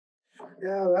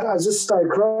Yeah, I just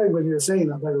started crying when you were saying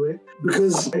that, by the way,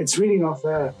 because it's really not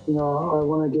fair. You know, I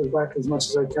want to give back as much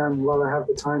as I can while I have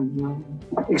the time. You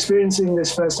know, experiencing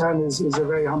this firsthand is a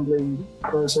very humbling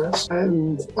process,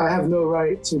 and I have no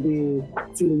right to be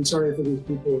feeling sorry for these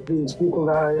people. These people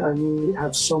that I knew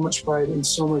have so much pride and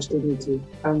so much dignity,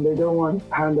 and they don't want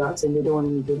handouts and they don't want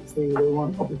anything free. They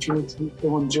want opportunity. They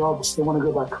want jobs. They want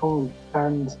to go back home,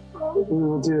 and we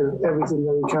will do everything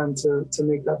that we can to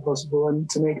make that possible and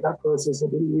to make that process a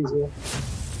bit easier.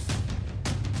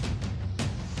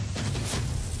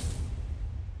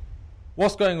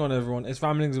 What's going on, everyone? It's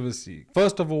Ramblings of a Sikh.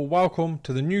 First of all, welcome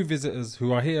to the new visitors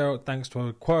who are here thanks to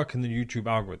a quirk in the YouTube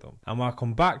algorithm, and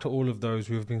welcome back to all of those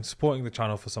who have been supporting the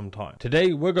channel for some time.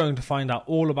 Today we're going to find out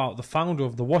all about the founder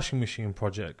of the washing machine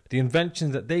project, the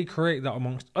inventions that they create that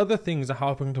amongst other things are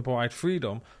helping to provide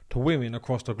freedom to women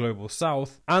across the global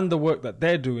south, and the work that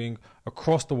they're doing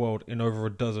across the world in over a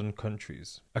dozen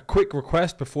countries. A quick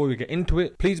request before we get into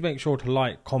it, please make sure to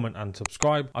like, comment and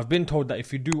subscribe. I've been told that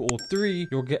if you do all three,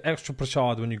 you'll get extra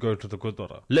prasad when you go to the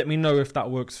Gurdwara. Let me know if that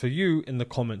works for you in the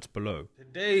comments below.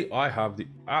 Today I have the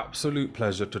absolute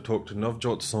pleasure to talk to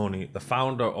Navjot Sawhney, the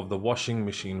founder of the washing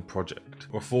machine project.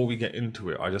 Before we get into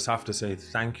it, I just have to say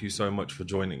thank you so much for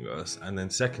joining us, and then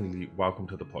secondly, welcome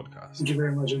to the podcast. Thank you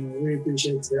very much, and I really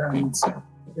appreciate it. And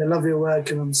I love your work,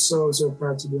 and I'm so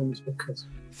proud to be on this podcast.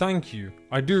 Thank you.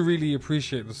 I do really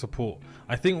appreciate the support.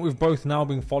 I think we've both now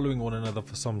been following one another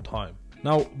for some time.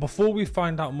 Now, before we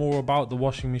find out more about the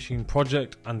washing machine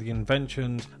project and the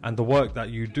inventions and the work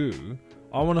that you do,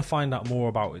 I want to find out more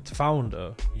about its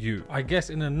founder, you. I guess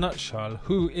in a nutshell,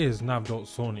 who is Navjot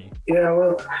Sawhney? Yeah,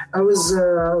 well, I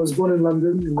was born in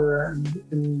London in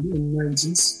the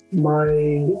 90s.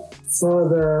 My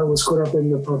father was caught up in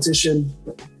the partition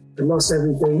and lost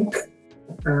everything,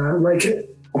 like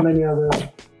many other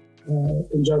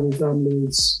Punjabi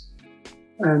families.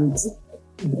 And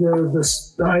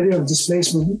the idea of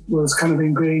displacement was kind of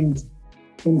ingrained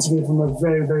into me from a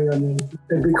very, very young age.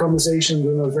 There'd be conversations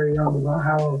when I was very young about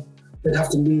how they'd have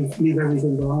to leave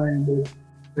everything behind.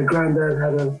 My granddad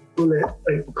had a bullet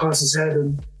past his head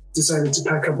and decided to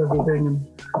pack up everything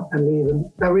and leave.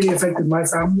 And that really affected my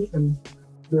family and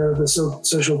the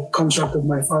social construct of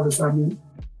my father's family.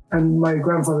 And my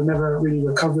grandfather never really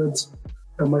recovered.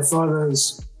 And my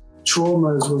father's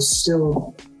traumas was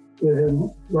still with him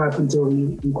right up until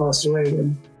he passed away.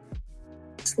 And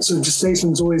so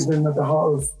displacement's always been at the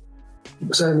heart of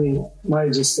certainly my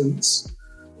existence.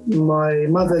 My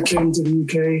mother came to the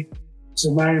UK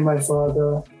to marry my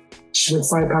father. She had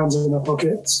 £5 in her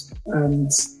pocket,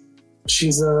 and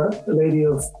she's a lady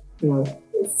of,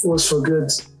 force for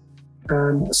good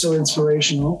and so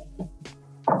inspirational.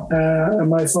 And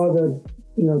my father,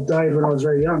 died when I was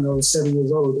very young. I was 7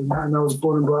 years old, and I was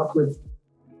born and brought up with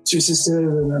two sisters,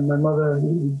 and then my mother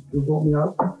who brought me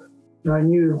up. And I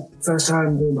knew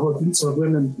firsthand the importance of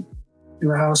women in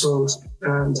the household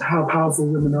and how powerful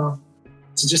women are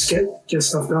to just get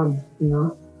stuff done,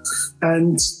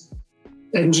 And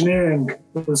engineering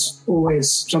was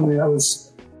always something that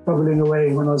was bubbling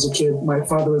away when I was a kid. My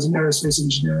father was an aerospace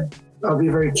engineer. I'll be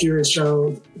a very curious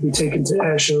child, be taken to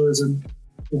air shows and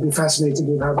would be fascinated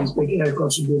with how these big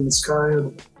aircrafts would be in the sky.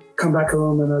 I'd come back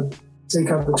home and I'd take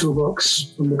out the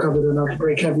toolbox from the cupboard and I'd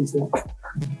break everything.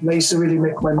 And that used to really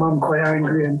make my mum quite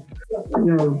angry, and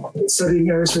studying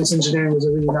aerospace engineering was a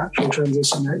really natural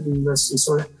transition at university.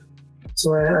 So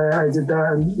I did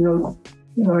that, and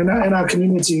in our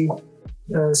community,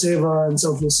 seva and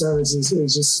selfless service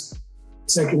is just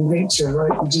second nature,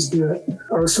 right? You just do it.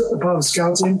 I was a part of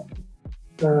scouting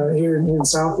here in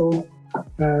Southall,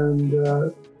 and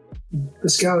the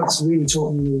scouts really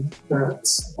taught me that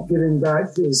giving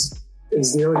back is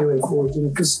the only way forward,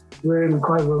 because we're in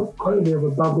quite a bit of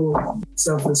a bubble.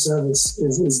 Selfless service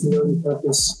is the only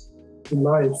purpose in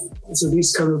life. So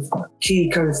these kind of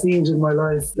key themes in my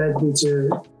life led me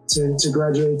to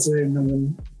graduating, and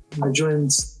then I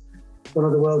joined one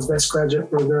of the world's best graduate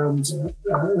programs,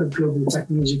 a global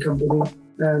technology company,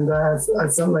 and I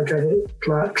felt like I hit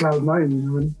cloud nine.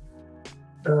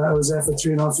 And I was there for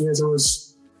 3.5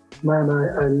 years.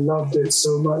 I loved it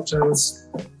so much. I was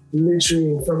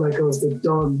literally felt like I was the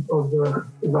don of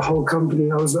the whole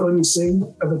company. I was the only Singh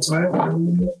at the time, I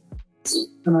remember.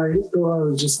 And I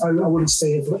thought I wouldn't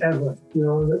stay here forever,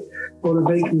 all the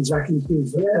bakeries vacuum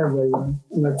cleaned forever,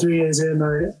 And 3 years in,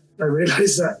 I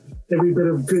realized that every bit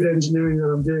of good engineering that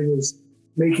I'm doing is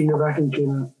making a vacuum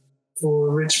cleaner for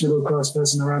a rich middle class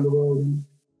person around the world. And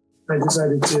I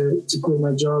decided to quit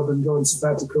my job and go on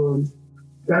sabbatical, and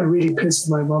that really pissed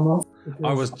my mum off.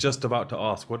 I was just about to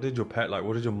ask, what did your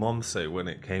mom say when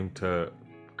it came to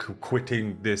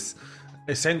quitting this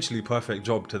essentially perfect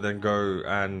job to then go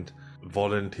and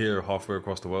volunteer halfway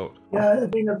across the world. Yeah, I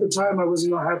think at the time I was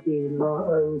not happy.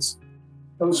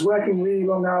 I was working really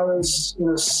long hours,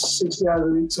 60 hours a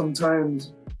week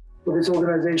sometimes, with this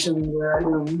organization where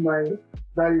my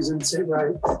values didn't sit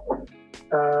right,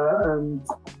 and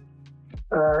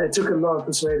it took a lot of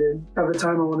persuading. At the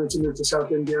time, I wanted to move to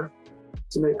South India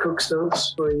to make cook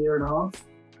stoves for a year and a half,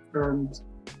 and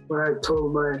when I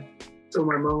told my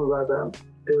mom about that,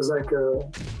 it was like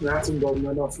an atom bomb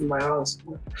went off in my house.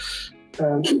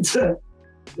 And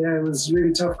yeah, it was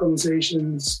really tough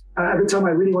conversations. At the time, I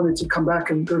really wanted to come back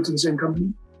and go to the same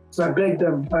company. So I begged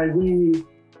them. I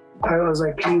was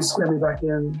like, please let me back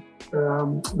in.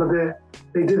 But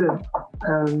they didn't.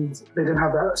 And they didn't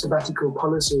have that sabbatical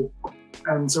policy.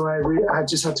 And so I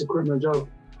just had to quit my job.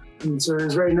 And so it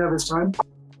was a very nervous time.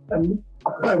 And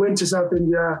I went to South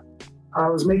India. I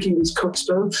was making these cook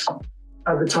stoves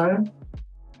at the time.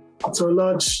 So a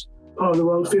large part of the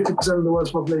world, 50% of the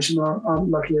world's population aren't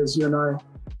lucky as you and I.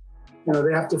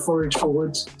 They have to forage for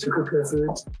wood to cook their food,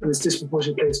 and it's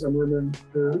disproportionately placed on women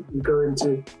who go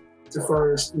into the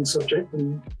forest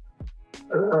and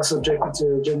are subjected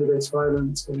to gender-based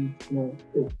violence and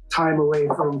time away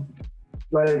from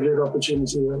livelihood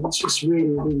opportunity. And it's just really,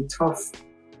 really tough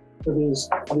for these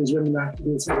women that have to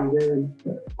do this every day. And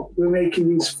we're making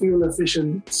these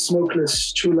fuel-efficient,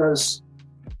 smokeless chulas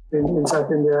in South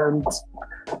India, and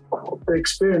the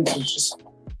experience was just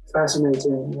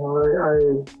fascinating.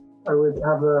 I would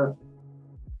have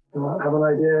an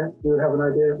idea. We would have an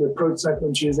idea. We'd prototype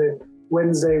on Tuesday.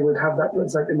 Wednesday, we'd have that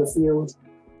prototype in the field.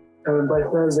 And by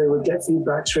Thursday, we'd get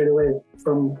feedback straight away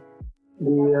from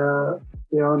the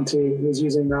auntie who's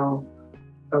using our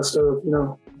stove.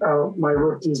 My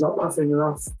roti is not puffing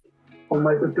enough, or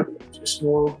my cookie is too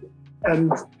small.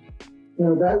 And,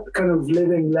 that kind of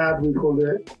living lab, we called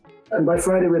it. And by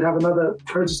Friday, we'd have another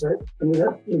prototype. And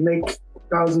we'd make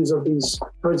thousands of these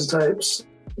prototypes.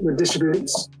 We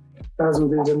distribute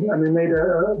thousands of these, and we made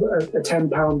a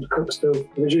 10-pound cook stove.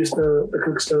 Reduced the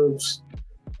cook stove's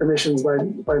emissions by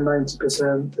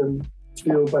 90% and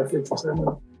fuel by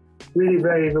 50%. Really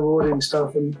very rewarding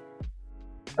stuff. And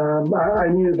I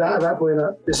knew that at that point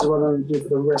that this is what I'm going to do for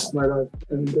the rest of my life.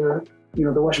 And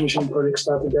the washing machine project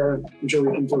started there. I'm sure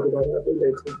we can talk about it a bit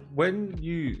later. When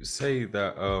you say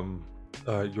that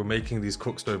you're making these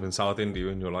cook stove in South India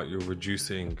and you're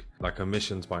reducing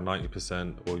emissions by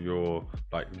 90%, or you're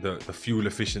the fuel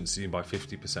efficiency by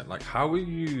 50%, how are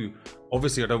you,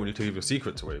 obviously I don't want you to give your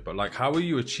secrets away, but how are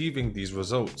you achieving these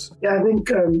results? Yeah, I think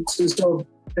to solve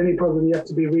any problem you have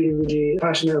to be really, really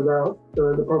passionate about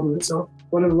the problem itself.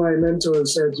 One of my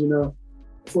mentors said,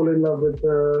 fall in love with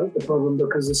the problem,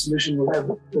 because the solution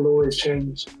will always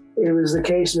change. It was the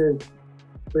case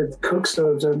with cook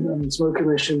stoves and smoke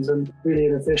emissions, and really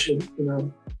inefficient,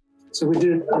 So we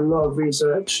did a lot of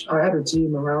research. I had a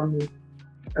team around me,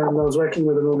 and I was working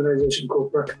with an organization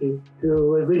called Prakriti, who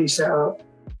were really set up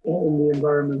in the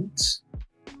environment.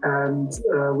 And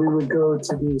we would go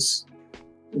to these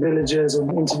villages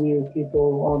and interview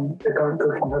people on their current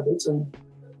cooking habits and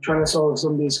trying to solve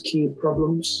some of these key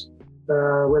problems,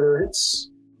 whether it's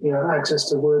access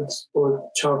to wood or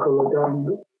charcoal or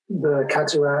dung, the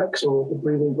cataracts or the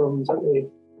breathing problems that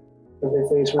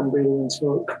they face when breathing in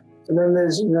smoke. And then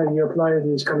there's, you apply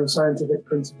these kind of scientific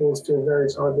principles to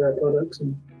various hardware products,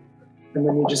 and then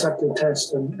you just have to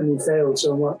test, and you fail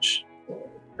so much.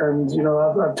 And,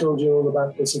 I've told you all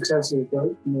about the successes,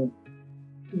 but,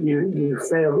 you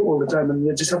fail all the time, and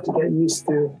you just have to get used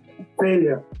to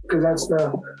failure, because that's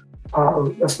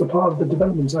the part of the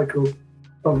development cycle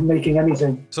of making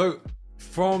anything. So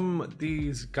from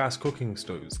these gas cooking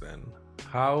stoves then,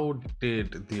 how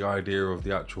did the idea of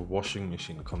the actual washing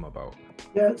machine come about?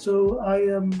 Yeah, so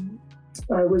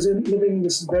I was living in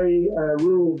this very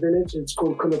rural village. It's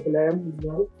called Kulapalayam,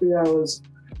 3 hours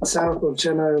south of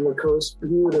Chennai on the coast.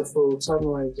 Beautiful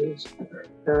sunrises.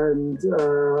 And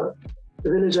the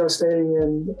village I was staying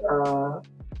in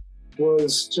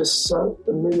was just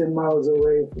a million miles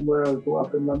away from where I was brought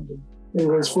up in London. It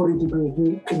was 40-degree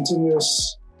heat,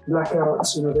 continuous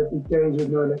blackouts. There'd be days with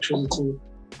no electricity.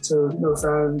 So no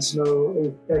fans,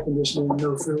 no air conditioning,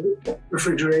 no food,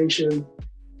 refrigeration,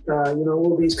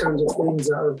 all these kinds of things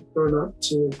that I've grown up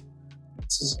to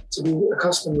be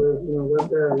accustomed with,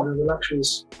 the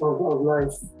luxuries of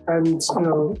life. And,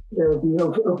 there would be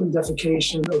open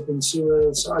defecation, open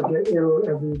sewers. I'd get ill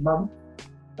every month.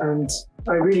 And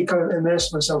I really kind of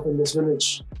immersed myself in this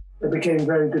village. I became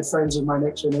very good friends with my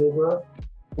next door neighbor.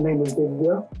 Her name was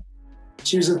Divya.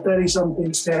 She was a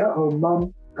 30-something stay-at-home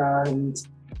mum, and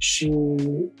she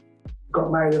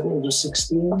got married at the age of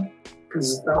 16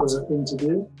 because that was a thing to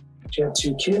do. She had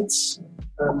 2 kids.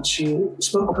 She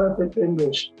spoke perfect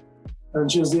English. And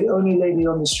she was the only lady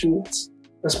on the street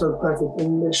that spoke perfect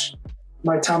English.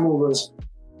 My Tamil was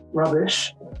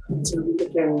rubbish, so we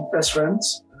became best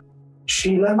friends.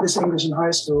 She learned this English in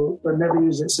high school, but never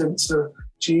used it since. So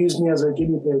she used me as a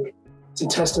guinea pig to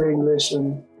test her English,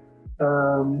 and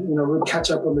we'd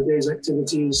catch up on the day's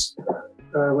activities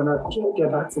when I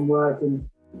get back from work.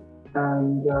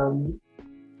 And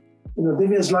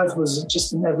Divya's life was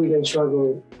just an everyday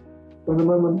struggle. From the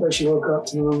moment that she woke up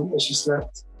to the moment that she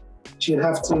slept, she'd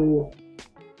have to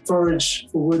forage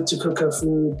for wood to cook her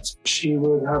food. She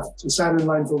would have to stand in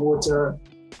line for water.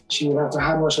 She would have to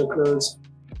hand wash her clothes.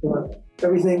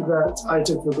 Everything that I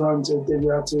took for granted,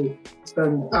 Divya had to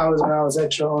spend hours and hours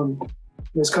extra on.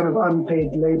 This kind of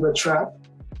unpaid labor trap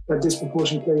that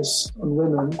disproportionately placed on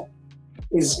women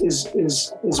is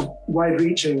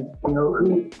wide-reaching.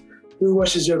 Who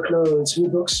washes your clothes? Who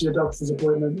books your doctor's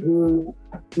appointment? Who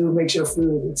makes your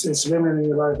food? It's women in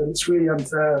your life, and it's really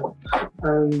unfair.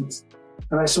 And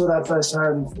I saw that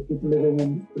firsthand for people living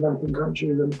in developing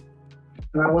countries, and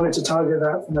I wanted to target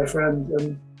that for my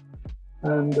friend,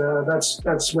 and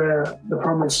that's where the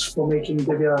promise for making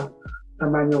Divya a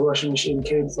manual washing machine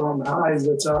came from. Her eyes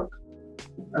lit up,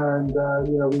 and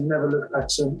we've never looked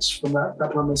back since from that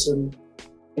promise in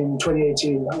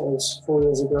 2018. That was 4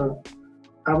 years ago.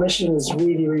 Our mission is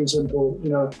really, really simple.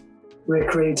 We're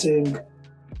creating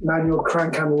manual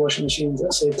crank handle washing machines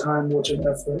that save time, water, and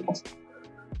effort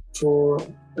for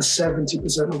the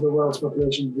 70% of the world's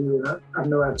population who have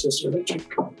no access to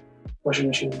electric washing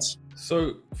machines.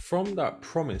 So from that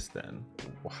promise then,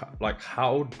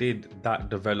 how did that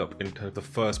develop into the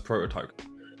first prototype?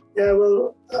 Yeah,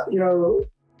 well,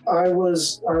 I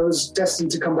was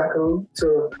destined to come back home,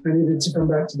 so I needed to come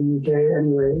back to the UK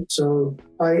anyway. So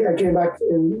I came back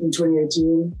in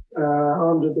 2018,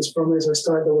 armed with this promise. I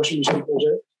started the washing machine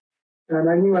project, and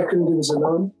I knew I couldn't do this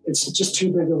alone. It's just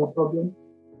too big of a problem,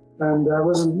 and I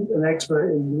wasn't an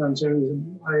expert in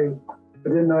humanitarianism. I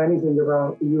didn't know anything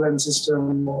about the UN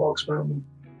system or Oxfam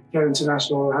Care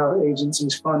International, or how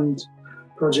agencies fund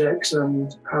projects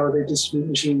and how they distribute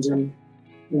machines in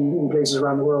places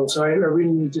around the world. So I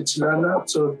really needed to learn that.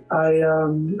 So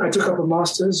I took up a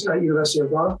master's at University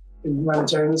of Bath in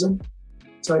humanitarianism.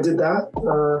 So I did that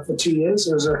for 2 years.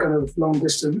 It was a kind of long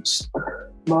distance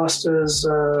master's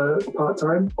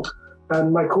part-time.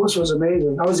 And my course was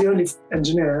amazing. I was the only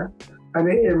engineer. And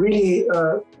it really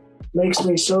makes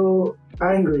me so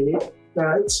angry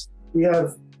that we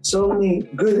have so many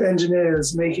good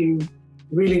engineers making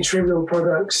really trivial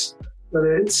products,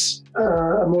 whether it's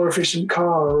a more efficient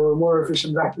car or a more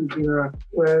efficient vacuum cleaner,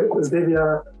 whereas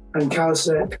Divya and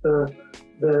Kausek,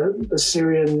 the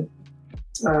Syrian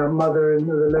mother in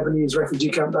the Lebanese refugee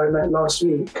camp that I met last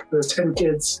week, there's 10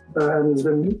 kids and has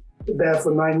been there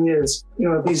for 9 years.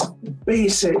 These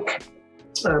basic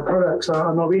products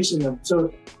are not reaching them.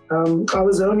 So I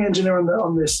was the only engineer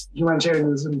on this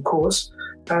humanitarianism course,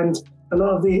 and a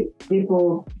lot of the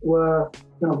people were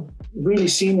really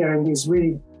senior in these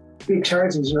really big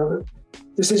charities,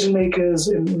 decision makers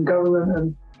in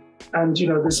government, and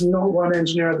there's not one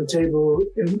engineer at the table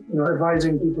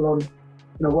advising people on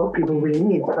what people really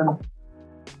need. And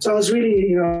so I was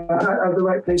really at the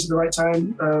right place at the right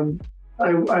time.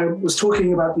 I was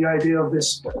talking about the idea of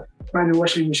this manual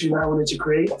washing machine that I wanted to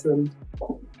create, and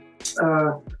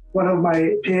one of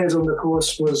my peers on the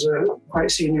course was quite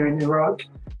senior in Iraq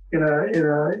in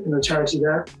a charity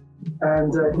there,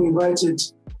 and he invited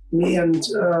me and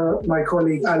my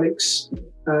colleague Alex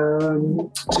to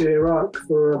Iraq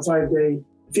for a 5-day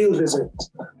field visit.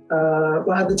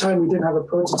 But at the time we didn't have a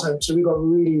prototype, so we got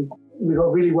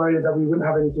really worried that we wouldn't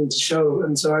have anything to show.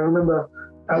 And so I remember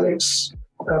Alex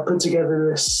put together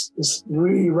this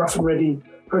really rough and ready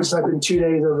prototype in 2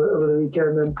 days over the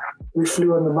weekend, and we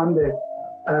flew on the Monday.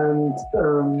 And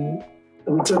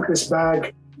we took this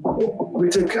bag, we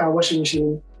took our washing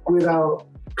machine with our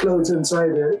clothes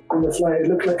inside it on the flight. It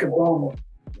looked like a bomb,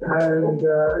 and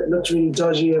it looked really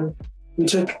dodgy. And we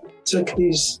took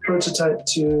these prototype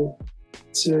to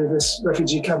this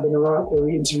refugee camp in Iraq, where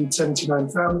we interviewed 79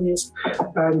 families,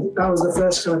 and that was the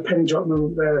first kind of penny drop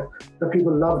moment where the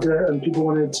people loved it and people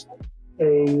wanted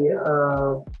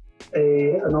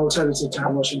an alternative to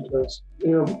hand washing clothes.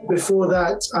 Before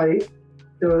that,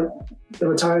 there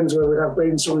were times where we'd have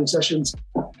brainstorming sessions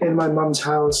in my mum's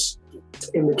house,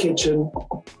 in the kitchen,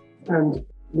 and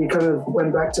we kind of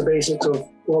went back to basics of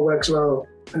what works well.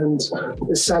 And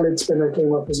the salad spinner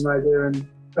came up as an idea, and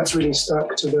that's really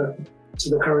stuck to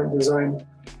the current design.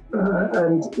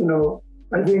 And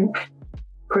I think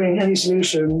creating any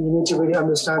solution, you need to really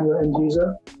understand your end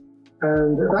user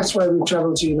And that's why we've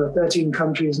traveled to 13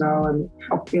 countries now and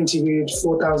interviewed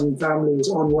 4,000 families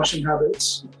on washing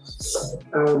habits.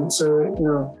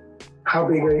 So, how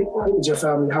big is your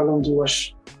family? How long do you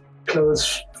wash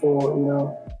clothes for?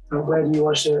 Where do you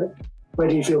wash it? Where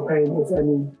do you feel pain, if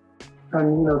any?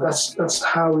 And that's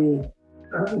how we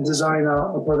design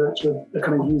our product with a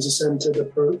kind of user-centered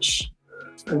approach.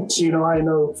 And so, I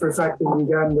know for a fact in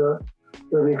Uganda,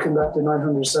 where we conducted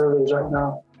 900 surveys right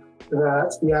now,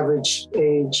 that the average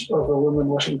age of a woman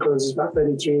washing clothes is about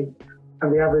 33,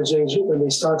 and the average age when they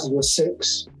started was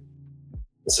 6.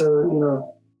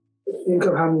 So, think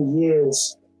of how many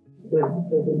years they've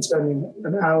been spending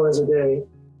hours a day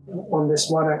on this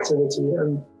one activity,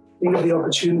 and think of the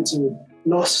opportunity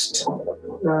lost.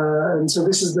 And so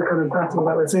this is the kind of battle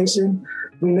that we're facing.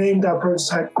 We named our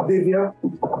prototype Divya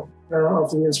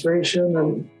after the inspiration,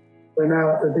 and we're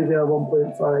now at the Divya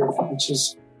 1.5, which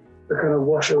is the kind of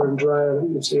washer and dryer that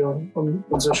you see on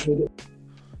social media.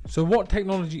 So what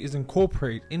technology is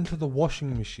incorporated into the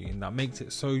washing machine that makes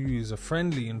it so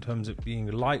user-friendly in terms of being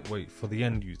lightweight for the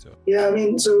end user? Yeah,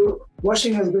 so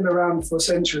washing has been around for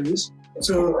centuries.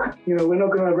 So, we're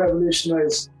not going to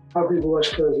revolutionize how people wash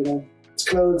clothes, It's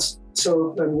clothes,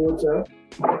 soap and water.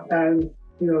 And,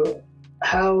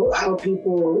 how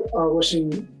people are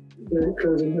washing their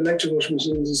clothes in electric washing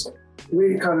machines is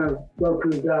really kind of well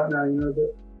proved out now,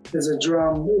 that there's a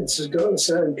drum, it's got a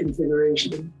certain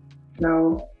configuration.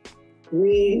 Now,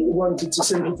 we wanted to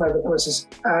simplify the process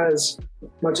as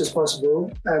much as possible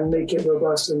and make it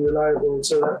robust and reliable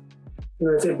so that,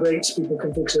 if it breaks, people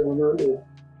can fix it remotely.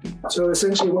 So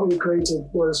essentially what we created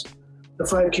was a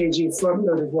 5 kg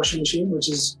front-loaded washing machine, which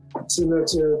is similar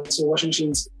to washing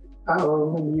machines at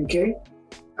home in the UK.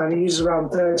 And it uses around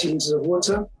 30 liters of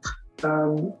water.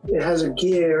 It has a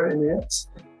gear in it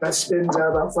that spins at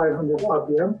about 500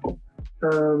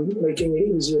 RPM, making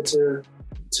it easier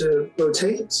to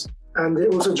rotate. And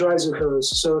it also dries your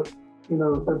clothes. So,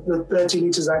 the 30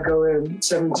 liters that go in,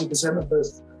 70% of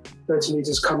those 30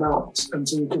 liters come out, and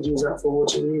so you could use that for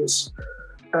water reuse.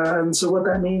 And so what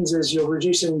that means is you're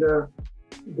reducing the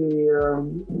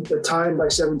time by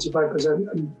 75%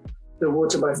 and the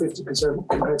water by 50%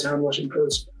 compared to hand washing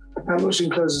clothes. Hand washing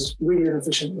clothes is really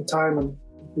inefficient with time and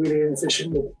really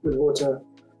inefficient with water.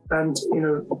 And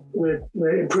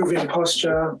we're improving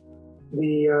posture.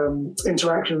 The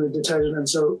interaction with detergent and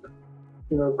soap,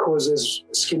 causes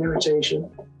skin irritation,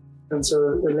 and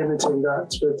so we're limiting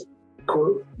that with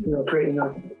creating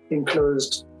an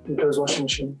enclosed washing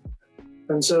machine.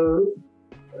 And so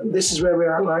this is where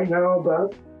we're at right now,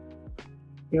 but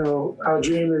our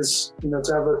dream is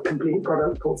to have a complete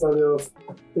product portfolio of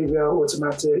Navjot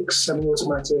automatics,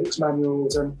 semi-automatics,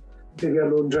 manuals, and Navjot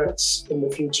laundrettes in the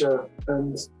future.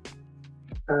 And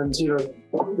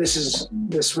this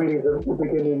is really the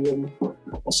beginning, and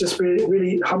it's just really,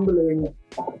 really humbling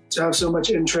to have so much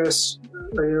interest.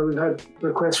 We've had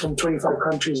requests from 25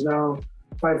 countries now,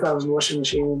 5,000 washing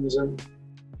machines, and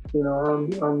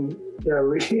I'm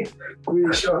really,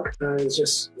 really shocked. It's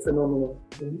just phenomenal.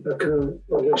 I couldn't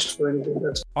have wished for anything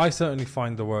better. I certainly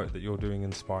find the work that you're doing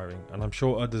inspiring, and I'm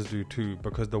sure others do too,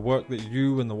 because the work that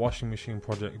you and the Washing Machine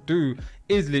Project do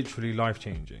is literally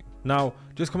life-changing. Now,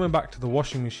 just coming back to the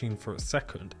washing machine for a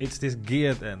second, it's this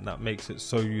gear then that makes it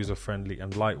so user-friendly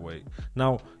and lightweight.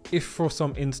 Now, if for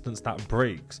some instance that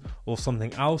breaks or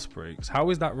something else breaks, how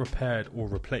is that repaired or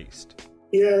replaced?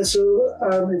 Yeah, so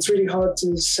it's really hard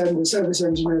to send a service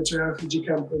engineer to a refugee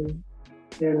camp in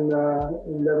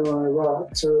Lebanon or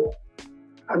Iraq. So,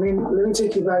 let me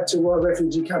take you back to what a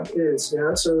refugee camp is.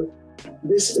 Yeah, so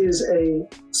this is a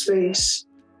space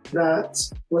that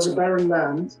was a barren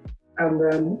land, and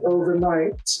then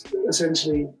overnight,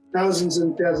 essentially, thousands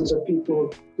and thousands of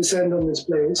people descend on this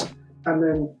place and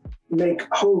then make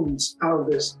homes out of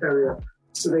this area.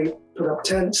 So they put up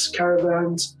tents,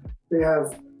 caravans, they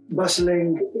have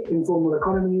bustling informal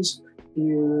economies.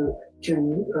 You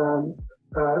can,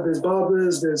 there's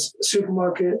barbers, there's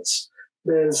supermarkets,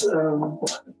 there's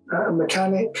a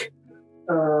mechanic,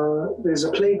 there's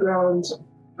a playground.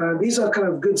 These are kind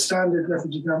of good standard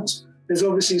refugee camps. There's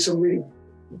obviously some really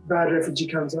bad refugee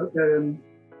camps out there. And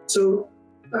so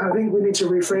I think we need to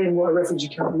reframe what a refugee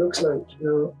camp looks like.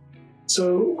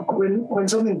 So when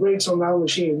something breaks on our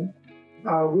machine,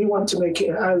 we want to make it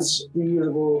as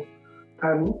reusable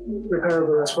and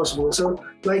repairable as possible. So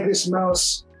like this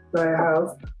mouse that I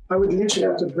have, I would literally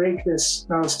have to break this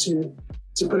mouse to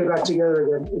put it back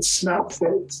together again. It's snap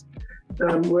fit.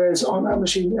 Whereas on that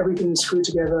machine, everything is screwed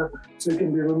together so it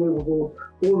can be removable.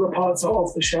 All the parts are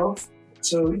off the shelf,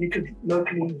 so you could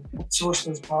locally source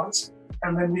those parts.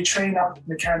 And then we train up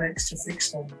mechanics to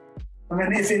fix them. I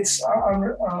mean, if it's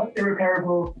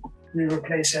irreparable, we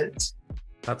replace it.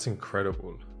 That's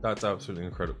incredible. That's absolutely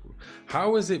incredible.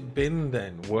 How has it been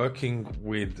then working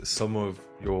with some of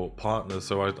your partners?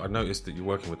 So I noticed that you're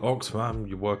working with Oxfam,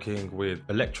 you're working with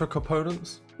Electro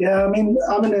Components. Yeah, I mean,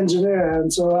 I'm an engineer,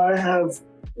 and so I have,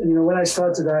 when I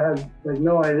started, I had like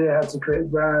no idea how to create a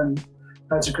brand,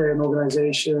 how to create an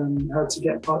organization, how to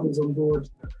get partners on board,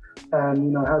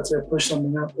 and how to push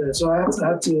something out there. So I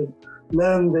had to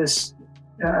learn this,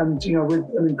 and with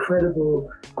an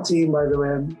incredible team, by the way,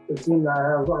 and the team that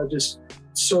I have are just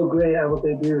so great at what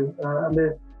they do.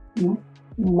 And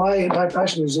my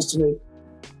passion is just to make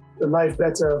the life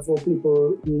better for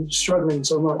people who are struggling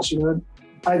so much.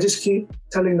 I just keep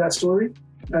telling that story,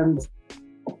 and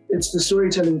it's the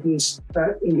storytelling piece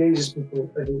that engages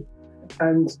people, I think.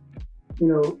 And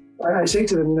I say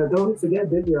to them, don't forget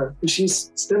Divya, because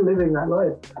she's still living that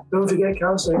life. Don't forget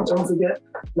Kausar, don't forget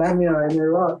Lamia in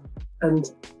Iraq, and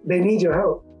they need your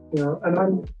help. And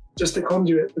I'm just a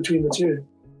conduit between the two,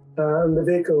 and the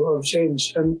vehicle of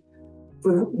change. And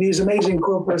for these amazing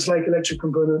corporates like Electric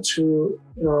Components who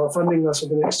are funding us for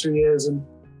the next 3 years and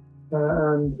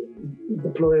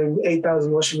deploying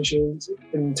 8,000 washing machines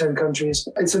in 10 countries,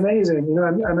 it's amazing.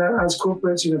 And as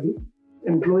corporates, the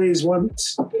employees want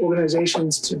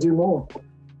organizations to do more.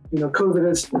 COVID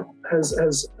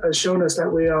has shown us that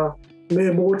we are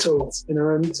mere mortals,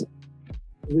 and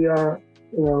we are,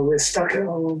 we're stuck at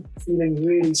home feeling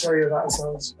really sorry about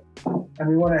ourselves, and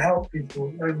we want to help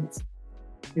people. And,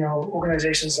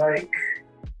 organizations like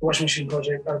the Washing Machine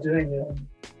Project are doing it, and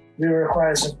we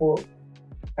require support.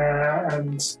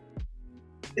 And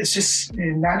it's just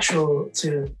natural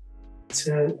to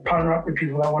partner up with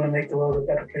people that want to make the world a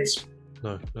better place.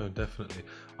 No, definitely.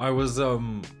 I was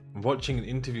watching an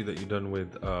interview that you done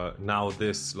with Now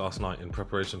This last night in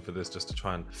preparation for this, just to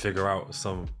try and figure out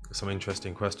some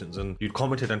interesting questions. And you'd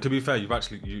commented, and to be fair, you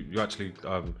actually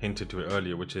hinted to it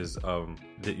earlier, which is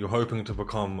that you're hoping to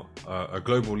become a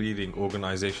global leading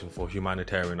organization for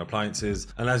humanitarian appliances.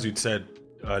 And as you'd said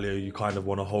earlier, you kind of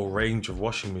want a whole range of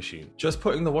washing machines. Just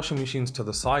putting the washing machines to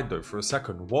the side though for a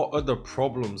second, what other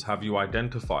problems have you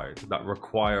identified that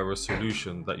require a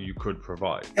solution that you could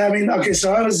provide? I mean, okay,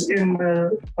 so I was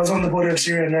on the border of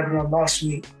Syria and Lebanon last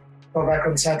week, got back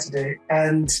on Saturday,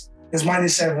 and it was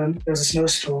 -7, there was a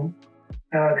snowstorm,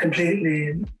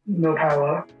 completely no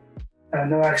power,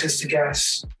 no access to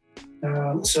gas.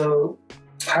 So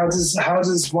how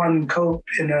does one cope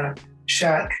in a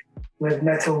shack with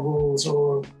metal walls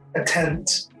or a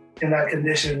tent in that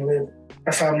condition with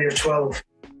a family of 12?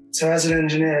 So as an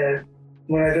engineer,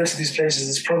 when I go to these places,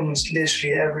 there's problems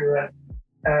literally everywhere,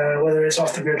 whether it's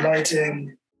off-the-grid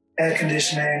lighting, air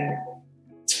conditioning,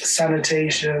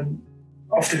 sanitation,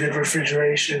 off-the-grid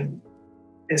refrigeration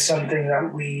is something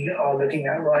that we are looking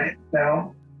at right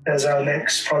now as our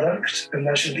next product. And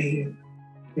that should be,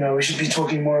 we should be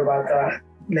talking more about that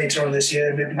later on this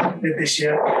year, mid this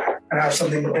year, and have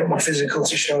something a bit more physical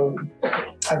to show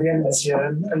at the end of this year.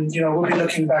 And we'll be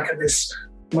looking back at this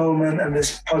moment and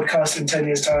this podcast in 10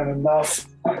 years' time and laugh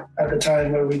at the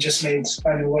time where we just made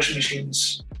manual washing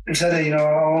machines. We said that,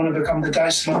 I want to become the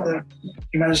Dyson of the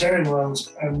humanitarian world,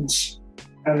 and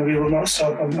we will not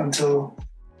stop until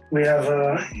we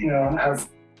have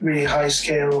really high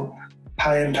scale,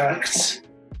 high impact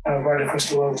right across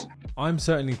the world. I'm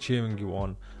certainly cheering you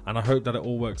on, and I hope that it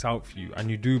all works out for you and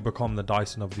you do become the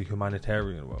Dyson of the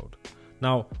humanitarian world.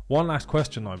 Now, one last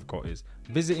question I've got is,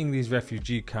 visiting these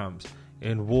refugee camps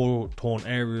in war-torn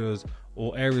areas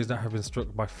or areas that have been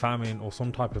struck by famine or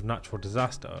some type of natural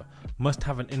disaster must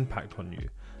have an impact on you.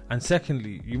 And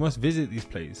secondly, you must visit these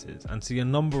places and see a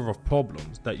number of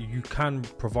problems that you can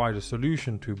provide a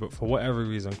solution to, but for whatever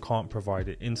reason can't provide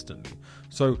it instantly.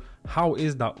 So how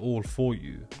is that all for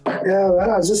you? Yeah,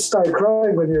 I just started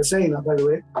crying when you were saying that, by the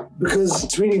way, because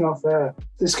it's really not fair.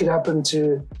 This could happen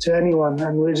to anyone,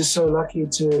 and we're just so lucky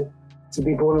to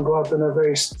be born and brought up in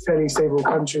a fairly stable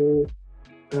country.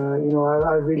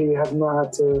 I really have not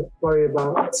had to worry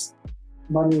about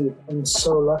money. I'm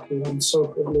so lucky. I'm so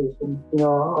privileged, and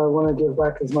I want to give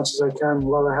back as much as I can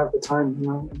while I have the time.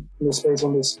 In this space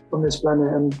on this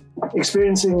planet, and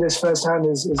experiencing this firsthand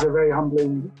is a very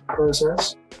humbling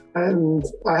process. And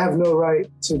I have no right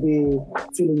to be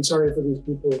feeling sorry for these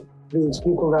people. These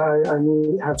people that I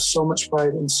meet have so much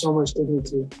pride and so much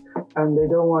dignity, and they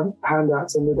don't want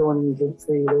handouts and they don't want anything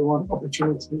free. They want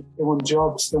opportunity. They want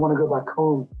jobs. They want to go back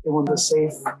home. They want a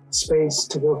safe space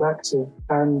to go back to.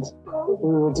 And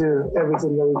we will do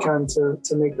everything that we can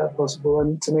to make that possible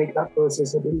and to make that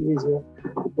process a bit easier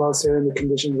whilst they're in the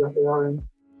conditions that they are in.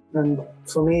 And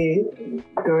for me,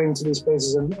 going to these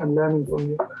places and learning from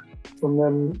you, from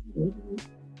them,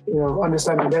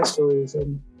 understanding their stories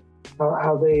and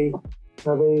how their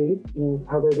daily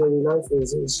life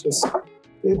is. It's just,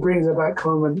 it brings it back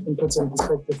home and puts it in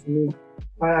perspective for me.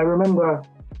 I remember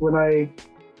when I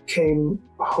came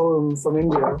home from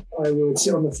India, I would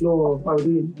sit on the floor, I would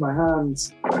eat with my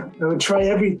hands, I would try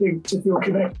everything to feel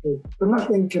connected, but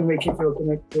nothing can make you feel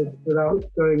connected without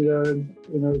going there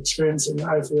and experiencing what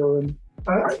I feel. And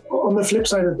on the flip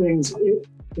side of things,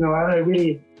 I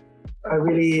really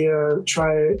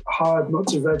try hard not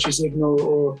to virtue signal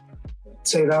or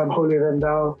say that I'm holier than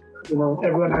thou.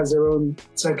 Everyone has their own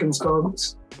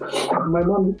circumstance. My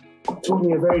mum taught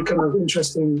me a very kind of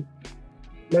interesting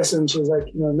lesson. She was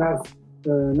like, Nav,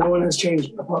 no one has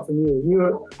changed apart from you.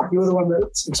 You're the one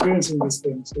that's experiencing these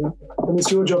things, and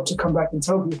it's your job to come back and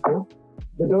tell people,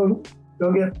 but don't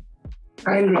get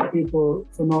angry at people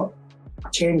for not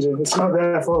changing. It's not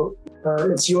their fault.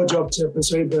 It's your job to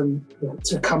persuade them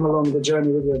to come along the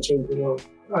journey with you and change the world.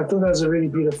 I thought that was a really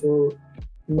beautiful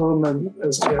moment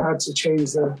as to how to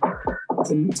change the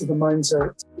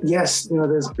mindset. Yes,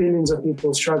 there's billions of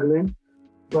people struggling,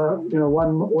 but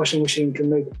one washing machine can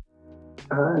make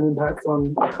an impact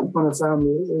on a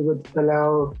family. It would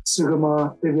allow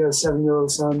Sugama, Divya's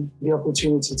 7-year-old son, the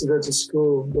opportunity to go to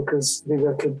school because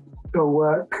Divya could go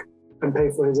work and pay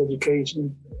for his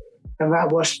education. And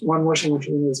that one washing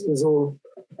machine is all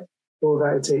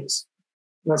that it takes.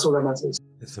 That's all that matters.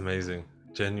 It's amazing.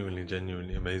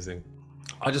 Genuinely amazing.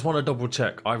 I just want to double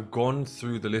check. I've gone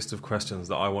through the list of questions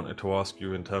that I wanted to ask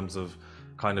you in terms of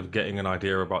kind of getting an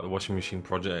idea about the washing machine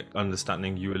project,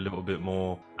 understanding you a little bit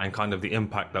more, and kind of the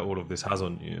impact that all of this has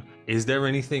on you. Is there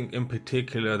anything in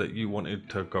particular that you wanted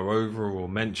to go over or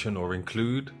mention or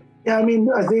include? Yeah, I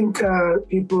think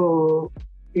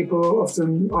people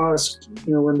often ask,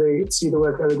 when they see the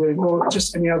work that we're doing, or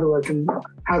just any other work, and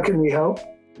how can we help?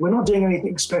 We're not doing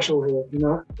anything special here,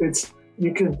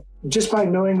 you could, just by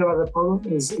knowing about the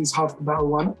problem is half the battle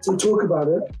won. So talk about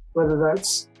it, whether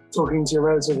that's talking to your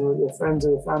relatives or your friends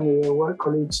or your family or work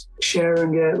colleagues,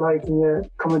 sharing it, liking it,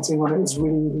 commenting on it is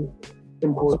really, really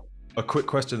important. A quick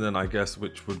question then, I guess,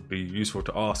 which would be useful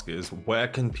to ask is, where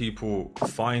can people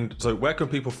find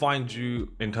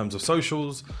you in terms of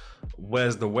socials?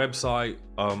 Where's the website?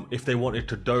 If they wanted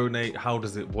to donate, how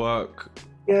does it work?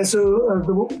 Yeah, so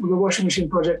the washing machine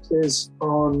project is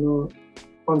on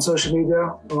social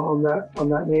media, on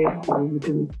that name. You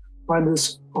can find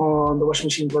us on the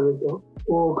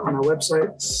washingmachineproject.org on our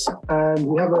website. And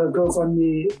we have a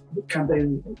GoFundMe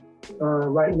campaign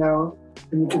right now,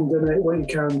 and you can donate what you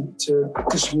can to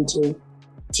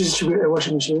distribute a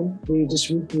washing machine. We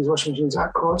distribute these washing machines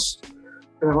at cost,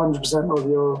 and 100% of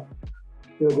your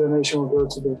donation will go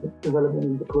to the development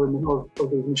and deployment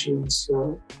of these machines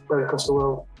right across the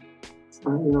world.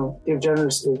 Give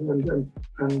generously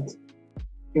and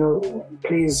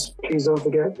please don't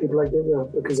forget people like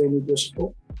Divya, because they need your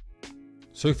support.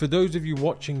 So for those of you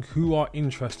watching who are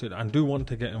interested and do want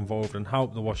to get involved and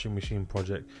help the washing machine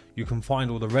project, you can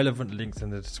find all the relevant links in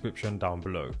the description down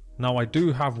below. Now, I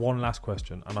do have one last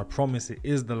question, and I promise it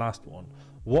is the last one.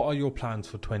 What are your plans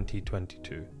for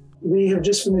 2022? We have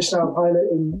just finished our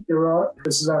pilot in Iraq.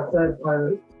 This is our third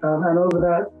pilot. And over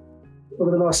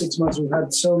the last 6 months, we've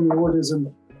had so many orders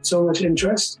and so much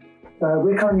interest.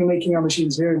 We're currently making our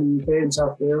machines here in the UK in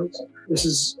South Wales. This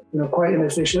is quite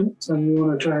inefficient, and we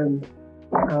want to try and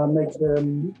make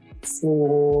them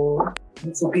for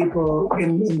people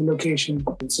in the location.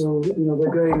 So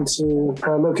we're going to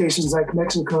locations like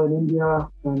Mexico and India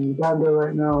and Uganda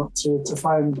right now to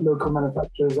find local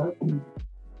manufacturers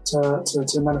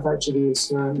to manufacture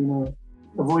these.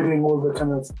 Avoiding all the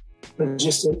kind of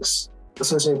logistics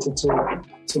associated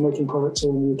to making products here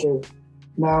in the UK.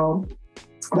 Now,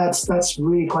 that's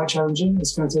really quite challenging.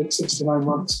 It's going to take 6 to 9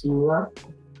 months to do that.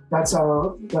 That's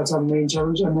our main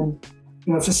challenge, and then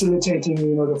facilitating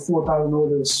the 4,000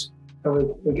 orders that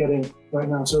we're getting right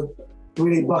now. So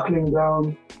really buckling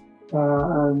down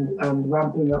and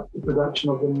ramping up the production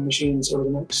of the machines over the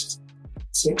next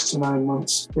 6 to 9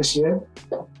 months this year,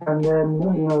 and then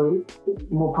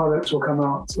more products will come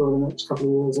out over the next couple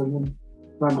of years, and then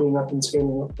ramping up and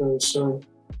scaling up those. So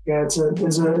yeah,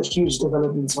 there's a huge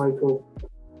development cycle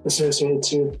associated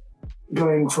to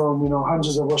going from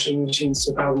hundreds of washing machines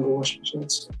to thousands of washing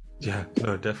machines. Yeah,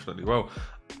 no, definitely. Well,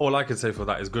 all I can say for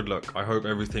that is good luck. I hope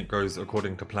everything goes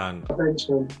according to plan. Thanks,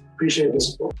 man. Appreciate the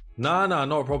support. Nah,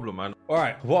 not a problem, man. All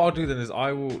right, what I'll do then is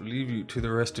I will leave you to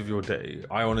the rest of your day.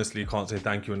 I honestly can't say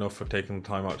thank you enough for taking the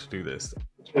time out to do this.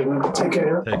 Take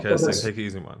care. Take care, Singh. Take it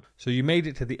easy, man. So you made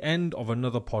it to the end of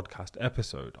another podcast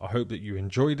episode. I hope that you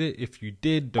enjoyed it. If you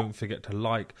did, don't forget to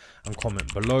like and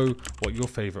comment below what your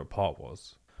favourite part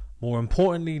was. More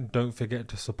importantly, don't forget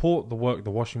to support the work the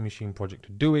Washing Machine Project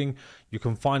are doing. You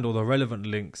can find all the relevant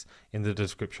links in the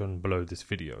description below this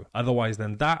video. Otherwise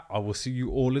than that, I will see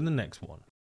you all in the next one.